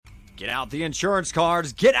Get out the insurance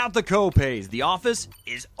cards, get out the co-pays. The office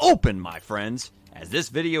is open, my friends, as this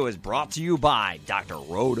video is brought to you by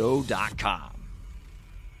drroto.com.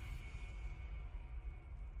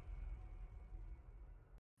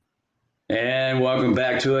 And welcome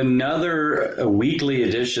back to another weekly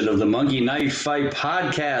edition of the Monkey Knife Fight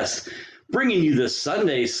podcast, bringing you the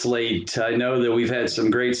Sunday slate. I know that we've had some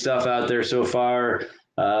great stuff out there so far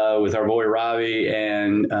with our boy Robbie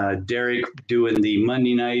and Derek doing the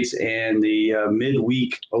Monday nights and the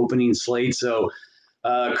midweek opening slate. So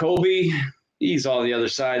Colby, he's on the other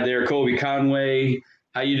side there. Colby Conway,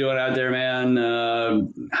 how you doing out there, man?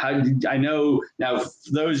 I know now,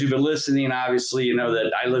 for those who've been listening, obviously, you know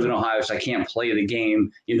that I live in Ohio, so I can't play the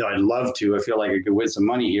game, even though I'd love to. I feel like I could win some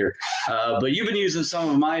money here. But you've been using some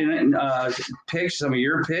of my picks, some of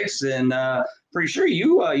your picks, and pretty sure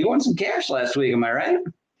you won some cash last week. Am I right?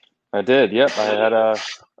 I did. Yep. I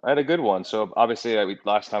had a good one. So obviously,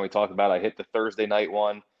 last time we talked about it, I hit the Thursday night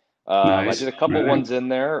one. Nice. I did a couple ones in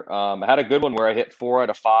there. I had a good one where I hit 4 out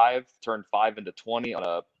of 5, turned 5 into 20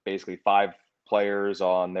 on basically 5 players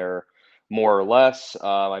on there, more or less.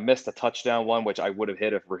 I missed a touchdown one, which I would have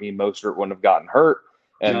hit if Raheem Mostert wouldn't have gotten hurt.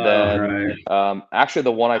 And actually,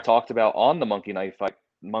 the one I talked about on the Monkey Knife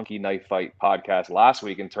Fight podcast last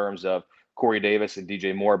week, in terms of Corey Davis and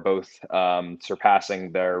DJ Moore both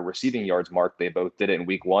surpassing their receiving yards mark, they both did it in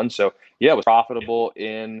week 1. So yeah, it was profitable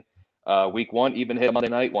in week 1, even hit a Monday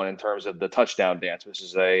night one in terms of the touchdown dance, which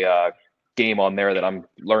is a game on there that I'm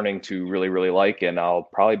learning to really, really like. And I'll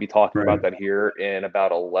probably be talking about that here in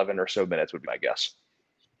about 11 or so minutes would be my guess.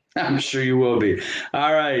 I'm sure you will be.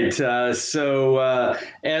 All right. So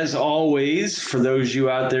as always, for those of you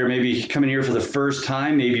out there maybe coming here for the first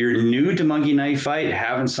time, maybe you're new to Monkey Knife Fight,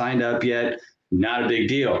 haven't signed up yet, not a big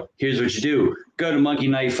deal. Here's what you do. Go to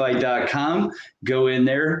monkeyknifefight.com, go in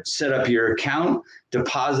there, set up your account,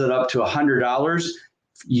 deposit up to $100,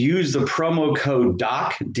 use the promo code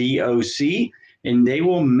DOC, D-O-C, and they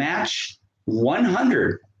will match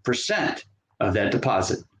 100% of that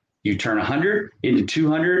deposit. You turn 100 into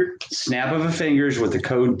 200, snap of a fingers with the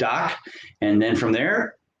code DOC, and then from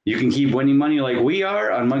there, you can keep winning money like we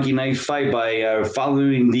are on Monkey Knife Fight by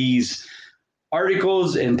following these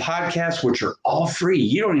articles and podcasts, which are all free.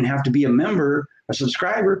 You don't even have to be a member, a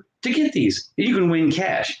subscriber to get these. You can win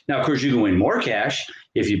cash. Now, of course, you can win more cash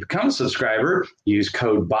if you become a subscriber. Use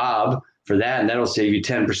code BOB for that, and that'll save you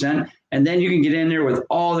 10%. And then you can get in there with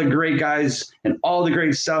all the great guys and all the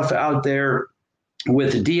great stuff out there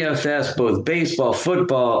with the DFS, both baseball,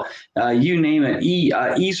 football, you name it,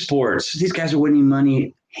 esports. These guys are winning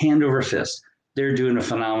money hand over fist. They're doing a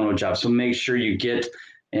phenomenal job. So make sure you get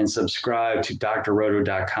and subscribe to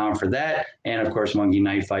drroto.com for that. And, of course,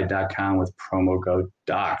 monkeyknifefight.com with promo code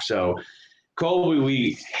DOC. So, Colby,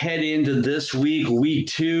 we head into this week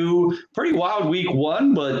 2. Pretty wild week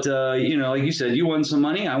 1, but, like you said, you won some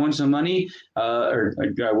money. I won some money. Or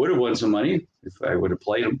I would have won some money if I would have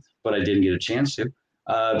played them, but I didn't get a chance to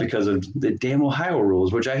because of the damn Ohio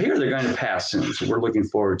rules, which I hear they're going to pass soon. So we're looking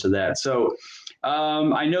forward to that. So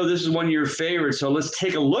I know this is one of your favorites, so let's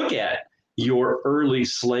take a look at your early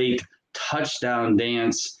slate touchdown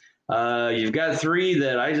dance. You've got 3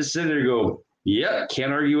 that I just sit there and go, yeah,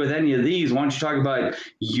 can't argue with any of these. Why don't you talk about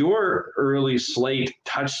your early slate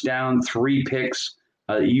touchdown 3 picks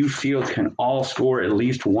that you feel can all score at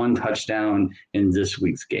least 1 touchdown in this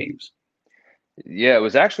week's games? Yeah, it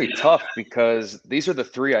was actually tough because these are the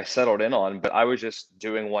 3 I settled in on, but I was just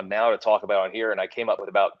doing one now to talk about on here, and I came up with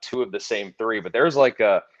about 2 of the same 3. But there's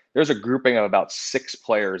a grouping of about 6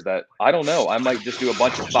 players that I don't know. I might just do a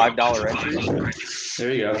bunch of $5 entries.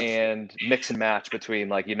 There you go. And mix and match between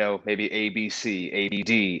maybe ABC,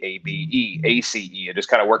 ABD, ABE, ACE, and just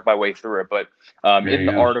kind of work my way through it. But in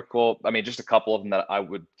the article, just a couple of them that I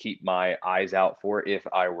would keep my eyes out for if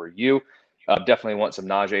I were you. Definitely want some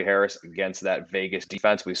Najee Harris against that Vegas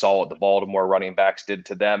defense. We saw what the Baltimore running backs did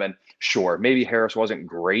to them. And sure, maybe Harris wasn't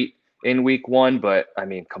great in week 1, but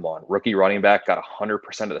come on, rookie running back got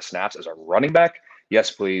 100% of the snaps as a running back.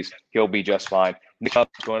 Yes, please. He'll be just fine. Nick Chubb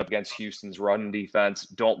going up against Houston's run defense.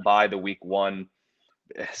 Don't buy the week 1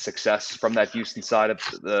 success from that Houston side of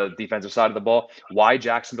the defensive side of the ball. Why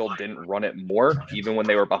Jacksonville didn't run it more, even when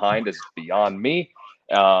they were behind, is beyond me.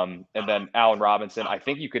 And then Allen Robinson, I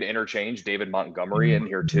think you could interchange David Montgomery in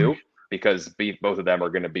here too, because both of them are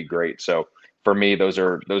going to be great. So for me, those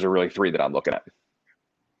are really 3 that I'm looking at.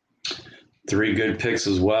 3 good picks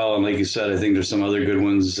as well. And like you said, I think there's some other good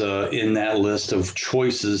ones in that list of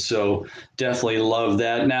choices. So definitely love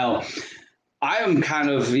that. Now, I am kind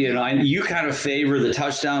of, you kind of favor the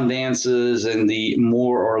touchdown dances and the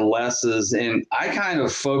more or lesses, and I kind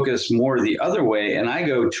of focus more the other way, and I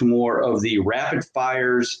go to more of the rapid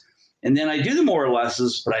fires, and then I do the more or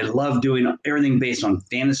lesses, but I love doing everything based on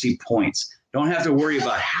fantasy points. Don't have to worry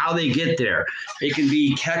about how they get there. It can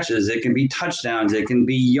be catches, it can be touchdowns, it can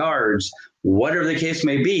be yards, whatever the case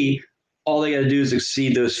may be. All they got to do is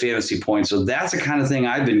exceed those fantasy points. So that's the kind of thing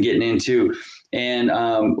I've been getting into. And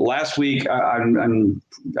last week, I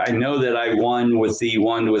know that I won with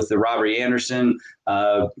the Robert Anderson,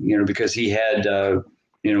 because he had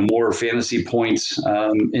more fantasy points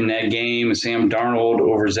in that game. Sam Darnold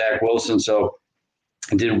over Zach Wilson, so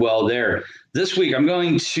I did well there. This week, I'm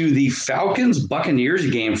going to the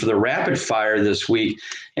Falcons-Buccaneers game for the rapid fire this week.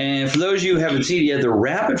 And for those of you who haven't seen it yet, the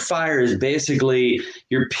rapid fire is basically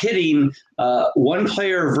you're pitting one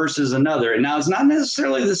player versus another. And now it's not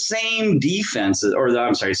necessarily the same defense, the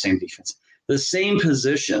same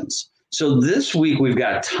positions. So this week, we've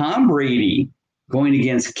got Tom Brady going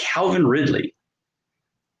against Calvin Ridley.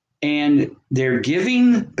 And they're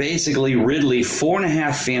giving basically Ridley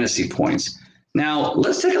 4.5 fantasy points. Now,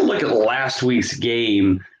 let's take a look at last week's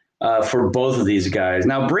game for both of these guys.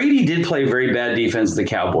 Now, Brady did play very bad defense to the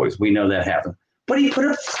Cowboys. We know that happened. But he put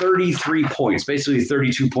up 33 points, basically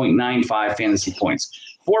 32.95 fantasy points,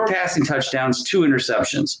 4 passing touchdowns, 2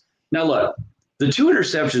 interceptions. Now, look, the 2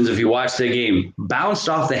 interceptions, if you watch that game, bounced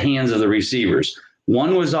off the hands of the receivers.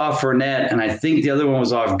 One was off Fournette, and I think the other one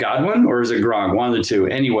was off Godwin, or is it Gronk? One of the two.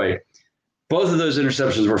 Anyway, both of those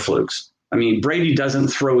interceptions were flukes. I mean, Brady doesn't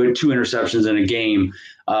throw 2 interceptions in a game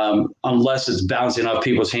unless it's bouncing off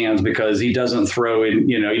people's hands, because he doesn't throw in,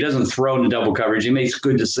 he doesn't throw into double coverage. He makes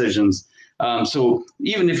good decisions. So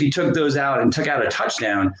even if you took those out and took out a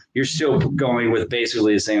touchdown, you're still going with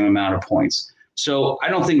basically the same amount of points. So I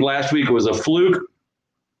don't think last week was a fluke.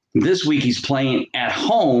 This week he's playing at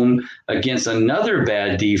home against another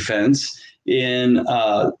bad defense in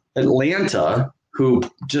Atlanta, who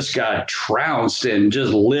just got trounced and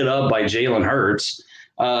just lit up by Jalen Hurts.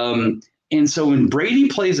 And so when Brady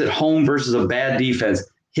plays at home versus a bad defense,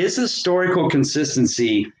 his historical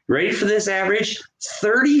consistency, ready for this average?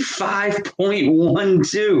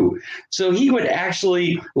 35.12. So he would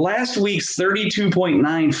actually, last week's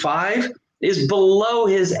 32.95 is below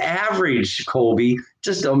his average, Colby.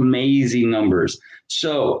 Just amazing numbers.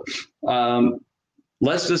 So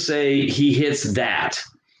let's just say he hits that.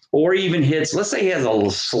 Or even hits, let's say he has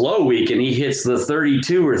a slow week and he hits the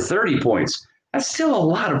 32 or 30 points. That's still a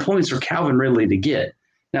lot of points for Calvin Ridley to get.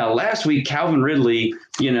 Now, last week, Calvin Ridley,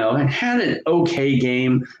 had an okay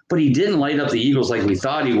game, but he didn't light up the Eagles like we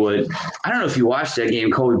thought he would. I don't know if you watched that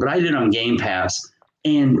game, Colby, but I did on Game Pass.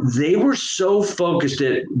 And they were so focused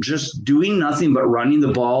at just doing nothing but running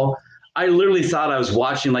the ball. I literally thought I was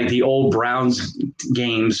watching like the old Browns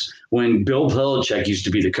games when Bill Belichick used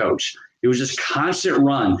to be the coach. It was just constant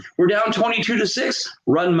run. We're down 22-6.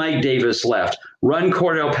 Run Mike Davis left. Run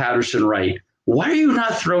Cordell Patterson right. Why are you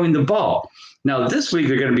not throwing the ball? Now, this week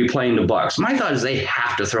they're going to be playing the Bucs. My thought is they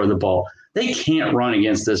have to throw the ball. They can't run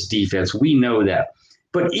against this defense. We know that.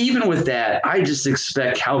 But even with that, I just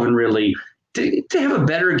expect Calvin Ridley to have a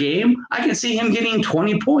better game. I can see him getting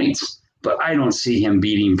 20 points, but I don't see him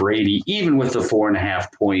beating Brady, even with the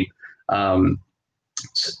 4.5 point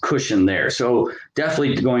cushion there. So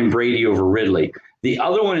definitely going Brady over Ridley. The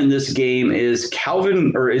other one in this game is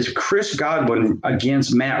Chris Godwin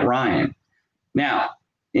against Matt Ryan. Now,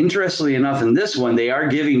 interestingly enough, in this one, they are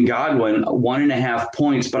giving Godwin 1.5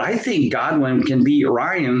 points, but I think Godwin can beat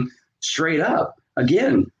Ryan straight up.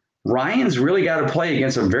 Again, Ryan's really got to play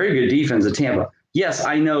against a very good defense of Tampa. Yes,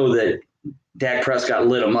 I know that Dak Prescott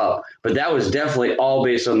lit him up, but that was definitely all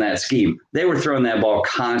based on that scheme. They were throwing that ball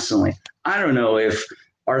constantly. I don't know if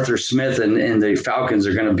Arthur Smith and the Falcons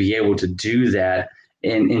are going to be able to do that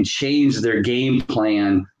and change their game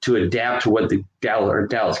plan to adapt to what the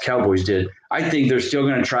Dallas Cowboys did. I think they're still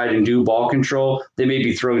going to try to do ball control. They may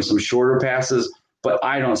be throwing some shorter passes, but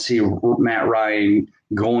I don't see Matt Ryan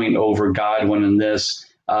going over Godwin in this.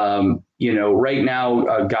 Right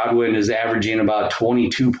now, Godwin is averaging about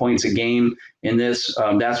 22 points a game in this.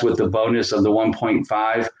 That's with the bonus of the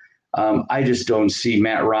 1.5. I just don't see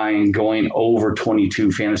Matt Ryan going over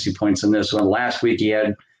 22 fantasy points in this one. Last week he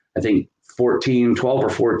had, I think, 12 or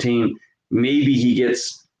 14. Maybe he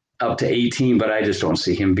gets up to 18, but I just don't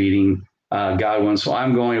see him beating Godwin. So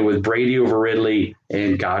I'm going with Brady over Ridley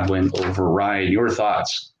and Godwin over Ryan. Your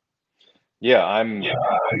thoughts? Yeah,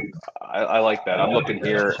 I like that. I'm looking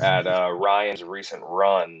here at Ryan's recent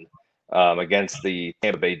run against the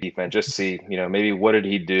Tampa Bay defense. Just see, maybe what did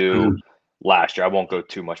he do last year. I won't go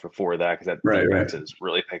too much before that because that defense has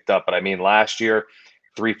really picked up. But I mean, last year,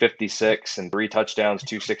 356 and 3 touchdowns,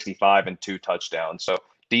 265 and 2 touchdowns. So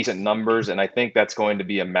decent numbers. And I think that's going to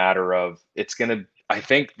be a matter of I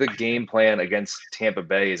think the game plan against Tampa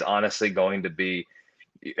Bay is honestly going to be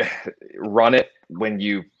run it when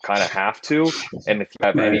you kind of have to. And if you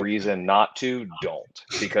have any reason not to, don't,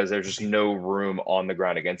 because there's just no room on the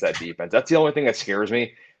ground against that defense. That's the only thing that scares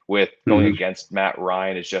me with going against Matt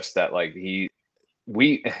Ryan, is just that like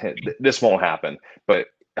this won't happen, but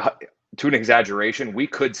to an exaggeration, we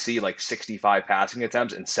could see like 65 passing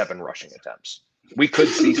attempts and 7 rushing attempts. We could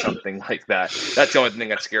see something like that. That's the only thing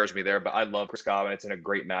that scares me there. But I love Chris Godwin. It's in a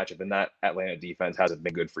great matchup, and that Atlanta defense hasn't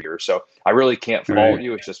been good for years. So I really can't fault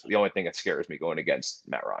you. It's just the only thing that scares me going against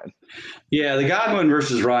Matt Ryan. Yeah, the Godwin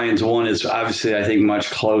versus Ryan's one is obviously, I think,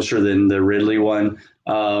 much closer than the Ridley one.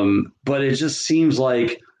 But it just seems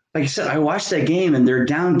like I said, I watched that game, and they're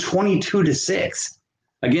down 22-6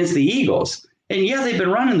 against the Eagles. And yeah, they've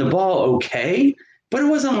been running the ball okay, but it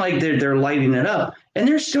wasn't like they're lighting it up. And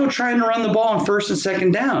they're still trying to run the ball on first and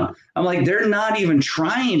second down. I'm like, they're not even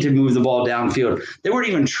trying to move the ball downfield. They weren't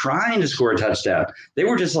even trying to score a touchdown. They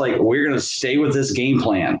were just like, we're going to stay with this game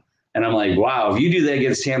plan. And I'm like, wow, if you do that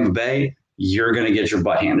against Tampa Bay, you're going to get your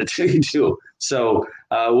butt handed to you too. So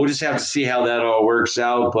we'll just have to see how that all works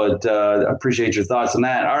out. But I appreciate your thoughts on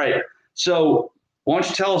that. All right. So why don't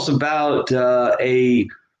you tell us about a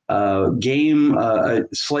game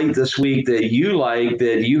slate this week that you like,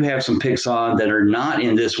 that you have some picks on that are not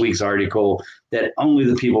in this week's article, that only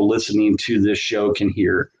the people listening to this show can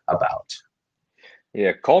hear about?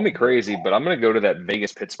 Yeah, call me crazy, but I'm going to go to that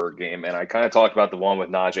Vegas-Pittsburgh game, and I kind of talked about the one with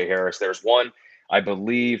Najee Harris. There's one, I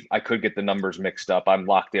believe, I could get the numbers mixed up. I'm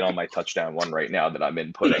locked in on my touchdown one right now that I'm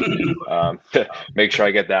inputting. Make sure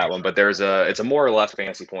I get that one. But it's a more or less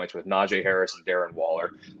fantasy points with Najee Harris and Darren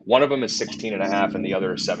Waller. One of them is 16.5 and the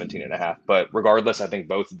other is 17.5. But regardless, I think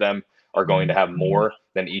both of them are going to have more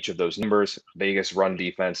than each of those numbers. Vegas run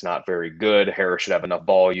defense, not very good. Harris should have enough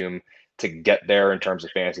volume to get there in terms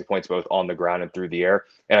of fantasy points, both on the ground and through the air.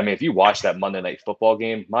 And I mean, if you watch that Monday Night Football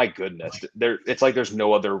game, my goodness, it's like there's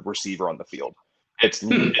no other receiver on the field. It's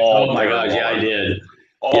all. Oh my gosh, yeah, I did.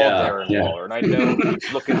 All Darren Waller. And I know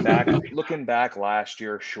looking back last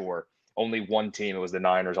year, sure, only one team, it was the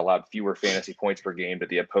Niners, allowed fewer fantasy points per game to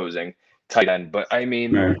the opposing tight end. But I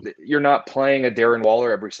mean, you're not playing a Darren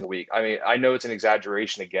Waller every single week. I mean, I know it's an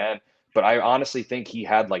exaggeration again, but I honestly think he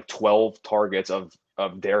had like 12 targets of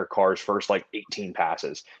Derek Carr's first like 18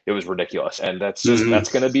 passes. It was ridiculous. And that's just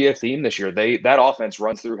that's going to be a theme this year. That offense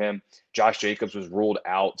runs through him. Josh Jacobs was ruled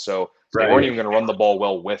out, so they weren't even going to run the ball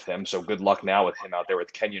well with him. So good luck now with him out there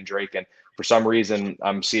with Kenyon Drake. And for some reason,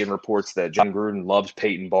 I'm seeing reports that John Gruden loves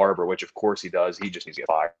Peyton Barber, which of course he does. He just needs to get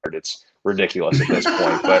fired. It's ridiculous at this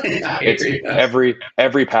point. But it's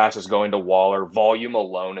every pass is going to Waller. Volume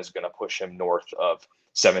alone is going to push him north of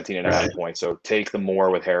 17.5 points. So take the more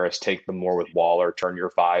with Harris, take the more with Waller, turn your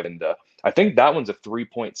 5 into, I think that one's a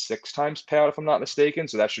 3.6 times payout if I'm not mistaken.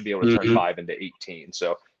 So that should be able to turn 5 into 18.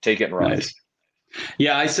 So take it and run. Nice.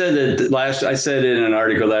 Yeah, I said in an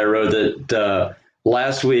article that I wrote that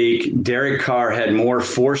last week, Derek Carr had more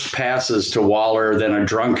forced passes to Waller than a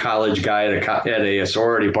drunk college guy at a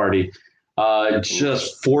sorority party,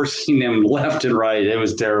 just forcing him left and right. It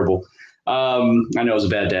was terrible. I know it was a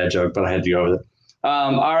bad dad joke, but I had to go with it.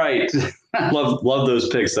 All right. love those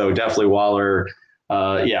picks, though. Definitely Waller.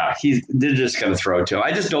 They're just going to throw it to him.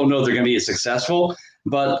 I just don't know if they're going to be as successful.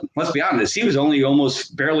 But let's be honest, he was only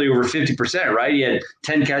almost barely over 50%, right? He had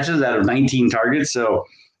 10 catches out of 19 targets. So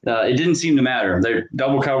it didn't seem to matter. They're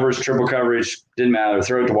double coverage, triple coverage, didn't matter.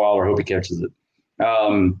 Throw it to Waller, hope he catches it.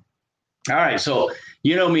 All right. So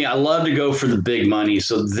you know me, I love to go for the big money.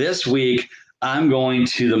 So this week, I'm going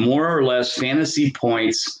to the more or less fantasy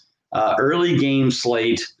points early game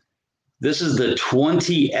slate. This is the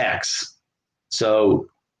 20X. So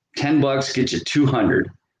 $10 gets you 200.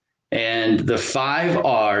 And the 5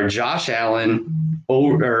 are Josh Allen,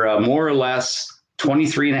 more or less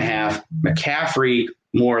 23.5, McCaffrey,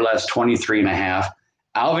 more or less 23.5,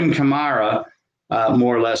 Alvin Kamara,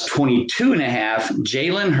 more or less 22.5,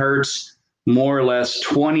 Jalen Hurts, more or less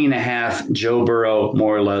 20.5, Joe Burrow,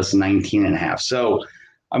 more or less 19.5. So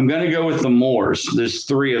I'm going to go with the mores. There's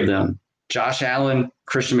 3 of them: Josh Allen,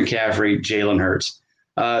 Christian McCaffrey, Jalen Hurts.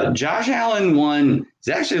 Josh Allen one is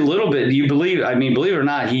actually a little bit, believe it or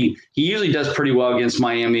not, he usually does pretty well against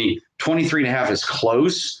Miami. 23.5 is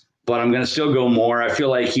close, but I'm going to still go more. I feel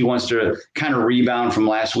like he wants to kind of rebound from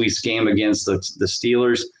last week's game against the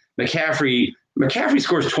Steelers. McCaffrey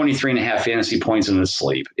scores 23.5 fantasy points in his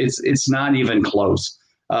sleep. It's not even close.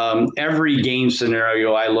 every game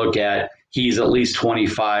scenario I look at, he's at least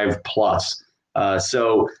 25 plus.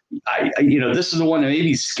 So this is the one that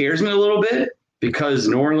maybe scares me a little bit because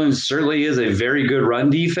New Orleans certainly is a very good run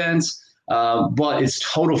defense. But it's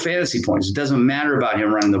total fantasy points. It doesn't matter about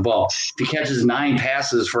him running the ball. If he catches 9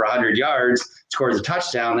 passes for 100 yards, scores a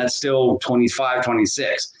touchdown, that's still 25,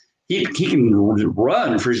 26. He can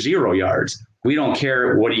run for 0 yards. We don't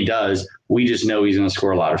care what he does. We just know he's going to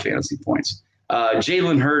score a lot of fantasy points.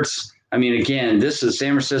 Jalen Hurts, I mean, again, this is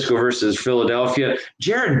San Francisco versus Philadelphia.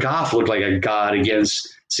 Jared Goff looked like a god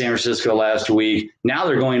against San Francisco last week. Now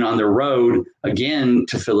they're going on the road again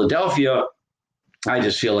to Philadelphia. I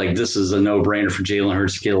just feel like this is a no-brainer for Jalen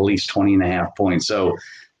Hurts to get at least 20.5 points. So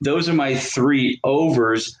those are my 3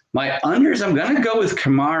 overs. My unders, I'm going to go with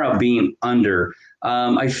Kamara being under.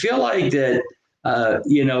 I feel like that,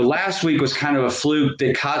 last week was kind of a fluke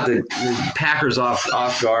that caught the Packers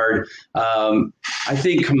off guard. I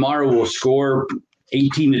think Kamara will score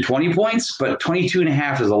 18 to 20 points, but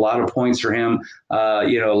 22.5 is a lot of points for him.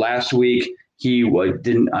 Last week,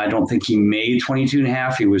 I don't think he made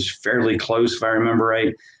 22.5. He was fairly close, if I remember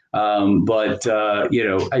right.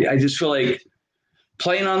 I just feel like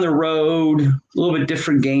playing on the road, a little bit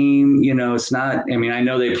different game. It's not, I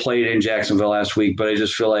know they played in Jacksonville last week, but I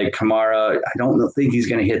just feel like Kamara, I don't think he's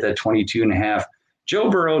going to hit that 22.5. Joe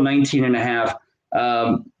Burrow,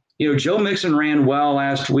 19.5. Joe Mixon ran well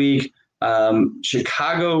last week.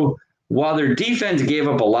 Chicago, while their defense gave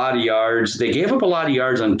up a lot of yards, they gave up a lot of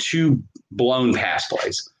yards on 2 blown pass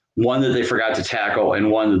plays, one that they forgot to tackle and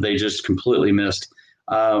one that they just completely missed.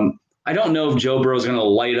 I don't know if Joe Burrow is going to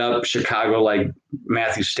light up Chicago like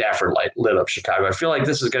Matthew Stafford lit up Chicago. I feel like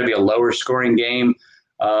this is going to be a lower scoring game.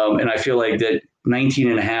 And I feel like that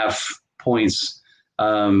 19.5 points,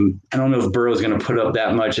 I don't know if Burrow is going to put up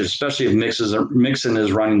that much, especially if Mixon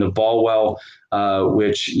is running the ball well,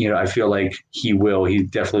 which, I feel like he will. He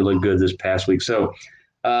definitely looked good this past week. So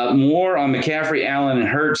more on McCaffrey, Allen, and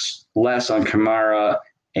Hurts, less on Kamara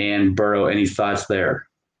and Burrow. Any thoughts there?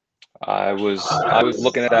 I was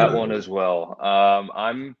looking at that one as well.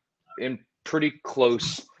 I'm in pretty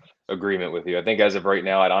close agreement with you. I think as of right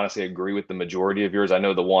now, I'd honestly agree with the majority of yours. I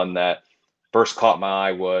know the one that first caught my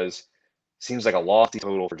eye seems like a lofty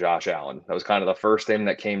total for Josh Allen. That was kind of the first thing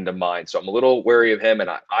that came to mind. So I'm a little wary of him, and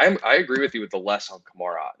I agree with you with the less on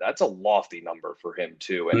Kamara. That's a lofty number for him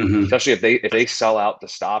too, and especially if they sell out to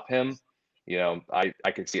stop him, I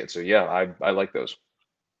can see it. So yeah, I like those.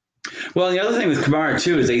 Well, the other thing with Kamara,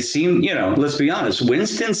 too, is they seem, let's be honest,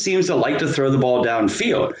 Winston seems to like to throw the ball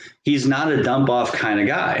downfield. He's not a dump-off kind of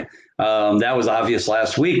guy. That was obvious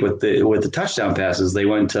last week with the touchdown passes. They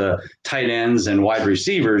went to tight ends and wide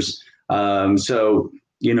receivers. So,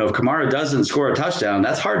 if Kamara doesn't score a touchdown,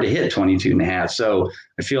 that's hard to hit 22.5. So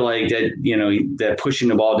I feel like that, that pushing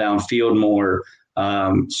the ball downfield more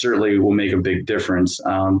certainly will make a big difference.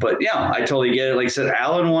 But, yeah, I totally get it. Like I said,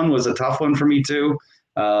 Allen one was a tough one for me, too.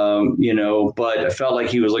 But I felt like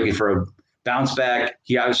he was looking for a bounce back.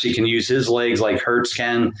 He obviously can use his legs like Hurts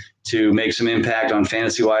can to make some impact on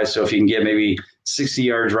fantasy wise. So if he can get maybe 60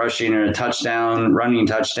 yards rushing and a running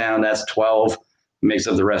touchdown, that's 12. Makes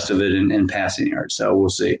up the rest of it in passing yards. So we'll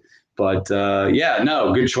see. But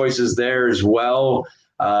good choices there as well.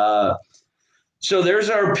 So there's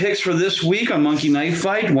our picks for this week on Monkey Knife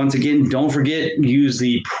Fight. Once again, don't forget, use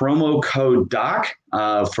the promo code DOC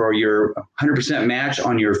for your 100% match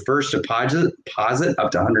on your first deposit up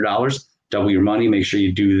to $100. Double your money. Make sure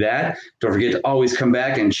you do that. Don't forget to always come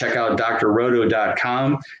back and check out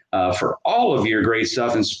drroto.com for all of your great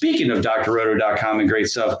stuff. And speaking of drroto.com and great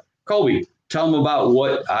stuff, Colby, tell them about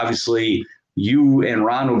what obviously you and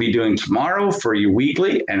Ron will be doing tomorrow for your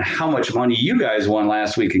weekly and how much money you guys won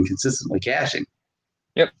last week and consistently cashing.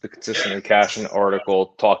 Yep, the consistently cashing article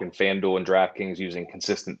talking FanDuel and DraftKings using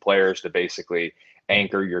consistent players to basically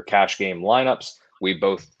anchor your cash game lineups. We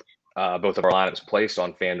both of our lineups placed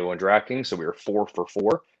on FanDuel and DraftKings, so we were 4 for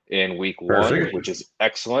 4 in week one, which is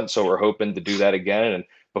excellent. So we're hoping to do that again. And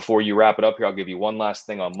before you wrap it up here, I'll give you one last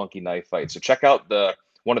thing on Monkey Knife Fight. So check out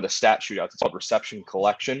one of the stat shootouts. It's called Reception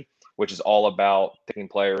Collection, which is all about picking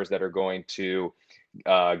players that are going to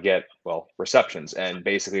get receptions, and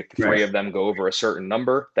basically if the 3 of them go over a certain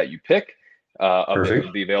number that you pick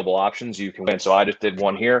of the available options, you can win. So I just did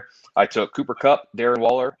one here. I took Cooper Kupp, Darren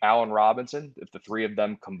Waller, Allen Robinson. If the 3 of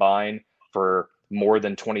them combine for more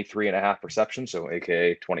than 23.5 receptions, so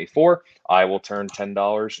aka 24, I will turn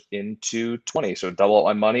 $10 into 20. So double up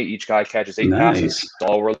my money. Each guy catches 8 passes. That's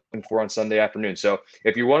all we're looking for on Sunday afternoon. So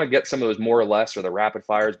if you want to get some of those more or less or the rapid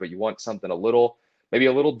fires, but you want something maybe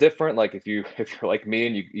a little different, like if you're like me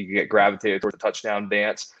and you get gravitated towards the touchdown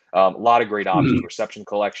dance, A lot of great options. Reception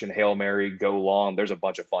Collection, Hail Mary, Go Long. There's a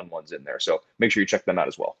bunch of fun ones in there. So make sure you check them out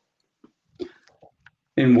as well.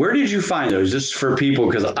 And where did you find those? Just for people,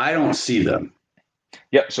 because I don't see them.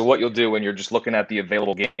 Yep. So what you'll do when you're just looking at the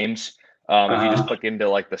available games, if you just click into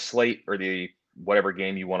like the slate or the whatever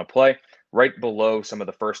game you want to play, right below some of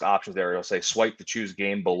the first options there, it'll say swipe to choose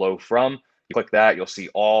game below from. You click that, you'll see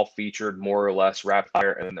all featured more or less rapid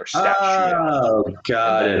fire, and then there's stat shootout. Oh,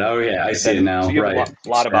 got it. Oh, yeah, I see it now. So you have right. a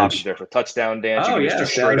lot of options there for touchdown dance. Oh, you yeah,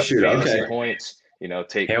 just straight up shootout. fantasy points.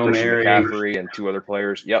 Take Hail Christian Mary. McCaffrey and 2 other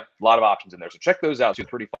players. Yep, a lot of options in there. So check those out. It's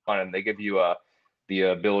pretty fun, and they give you the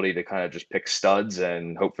ability to kind of just pick studs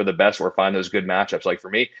and hope for the best or find those good matchups. Like for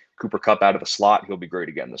me, Cooper Kupp out of the slot, he'll be great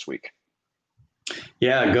again this week.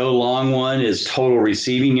 Yeah, Go Long one is total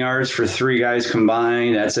receiving yards for 3 guys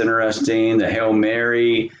combined. That's interesting. The Hail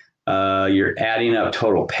Mary, you're adding up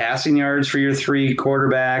total passing yards for your 3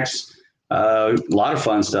 quarterbacks. A lot of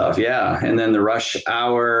fun stuff, yeah. And then the Rush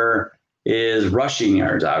Hour is rushing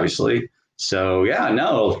yards, obviously. So, yeah,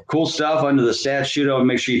 no, cool stuff under the stat shootout.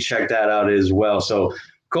 Make sure you check that out as well. So,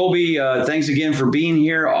 Colby, thanks again for being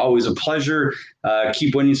here. Always a pleasure.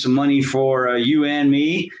 Keep winning some money for you and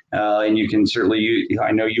me. And you can certainly,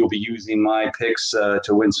 I know you'll be using my picks to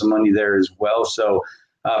win some money there as well. So,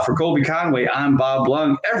 for Colby Conway, I'm Bob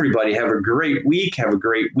Lung. Everybody have a great week. Have a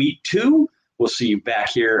great week, too. We'll see you back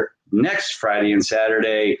here next Friday and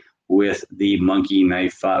Saturday with the Monkey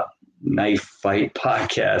Knife Fight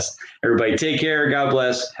podcast. Everybody take care. God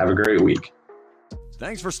bless. Have a great week.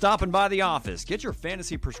 Thanks for stopping by the office. Get your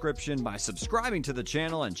fantasy prescription by subscribing to the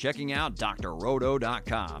channel and checking out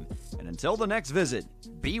drroto.com. And until the next visit,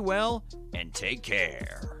 be well and take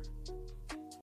care.